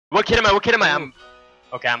What kid am I? What kid am I?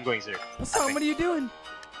 Okay, I'm going Zerg. Hassan, what are you doing?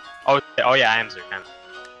 Oh yeah, I am Zerg.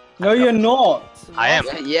 No, you're not. I am.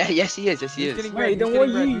 Yeah, yes he is. Yes he He's is. getting Wait, bread. then He's what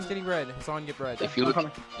getting bread. you- He's getting bread. Hassan, get bread. If you look,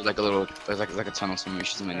 there's like a little, there's like a tunnel somewhere.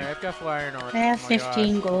 She's in the Alright, menu. I've got full iron already. I have Oh my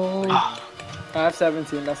 15 gosh. gold. I have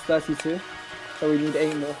 17. That's 32. So we need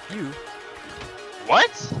 8 more. You?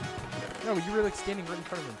 What? No, you were like standing right in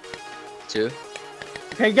front of him. 2.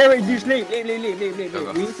 Okay, get ready. Just leave. Leave. Go,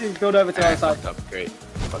 go. We need to build over to our side. Up. Great.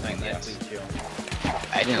 Fucking yes. Chill.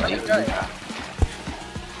 I didn't leave.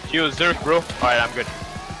 Chill, Zerg, bro. Alright, I'm good.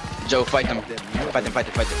 Joe, fight them. Fight them.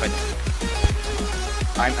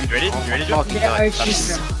 I'm ready? You ready, Joe? fucking Yeah, God.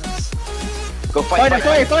 Jesus. Go fight.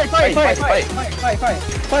 Fight.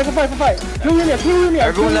 Kill me. Everyone,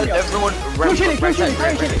 Kill me. run Chili, right Chili,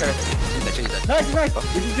 side. Chili. Chase that. Nice.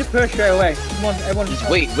 We can just push straight away. Come on, everyone. Just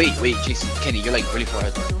wait. Jeez, Kenny, you're like really far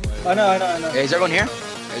ahead. I know. Hey, is everyone here?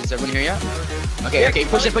 Is everyone here yet? Okay,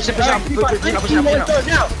 push it. Push it out. Push it out.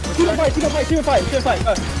 Now. Team fight.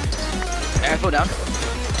 Go. And fall down.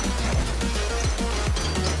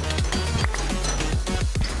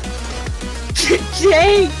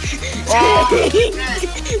 Jake!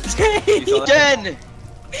 Jen!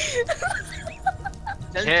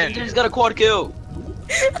 Jen's got a quad kill.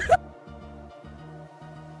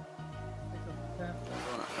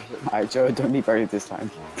 Alright, Joe, don't be buried this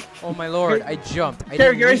time. Oh my lord, I jumped. I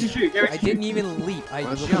Gary, didn't shoot. leap. I didn't even leap. I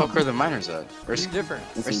Where the fuck jumped. are the miners at? It's different.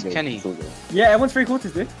 Where's Kenny? Yeah, everyone's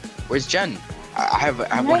 3/4, dude. Where's Jen? I have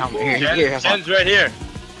one helmet. Here. Jen's right here.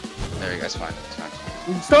 There you guys, fine.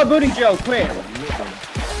 Start building, Joe, quick.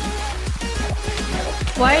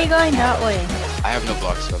 Why are you going that way? I have no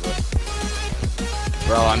blocks, so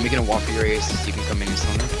bro, I'm making a wall for your ace so you can come in and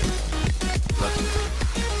stone it.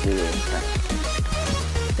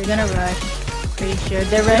 They're gonna rush. Pretty sure.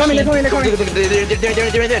 They're They're coming. rushing.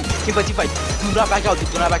 They're in. Team fight. Do not back out.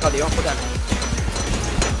 They don't put down.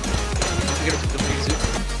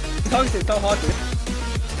 It's so hard, dude.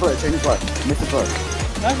 Change foot. Miss the foot.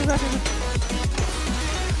 Nice.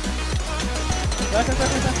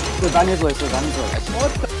 Vanya's low.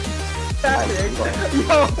 What the?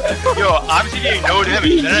 Yo, obviously getting no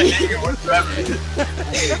damage. Then I think it works forever.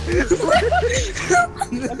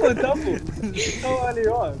 That's a double. So early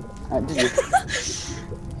on. GG.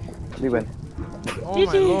 We win. Oh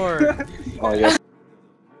my lord. Oh, yeah.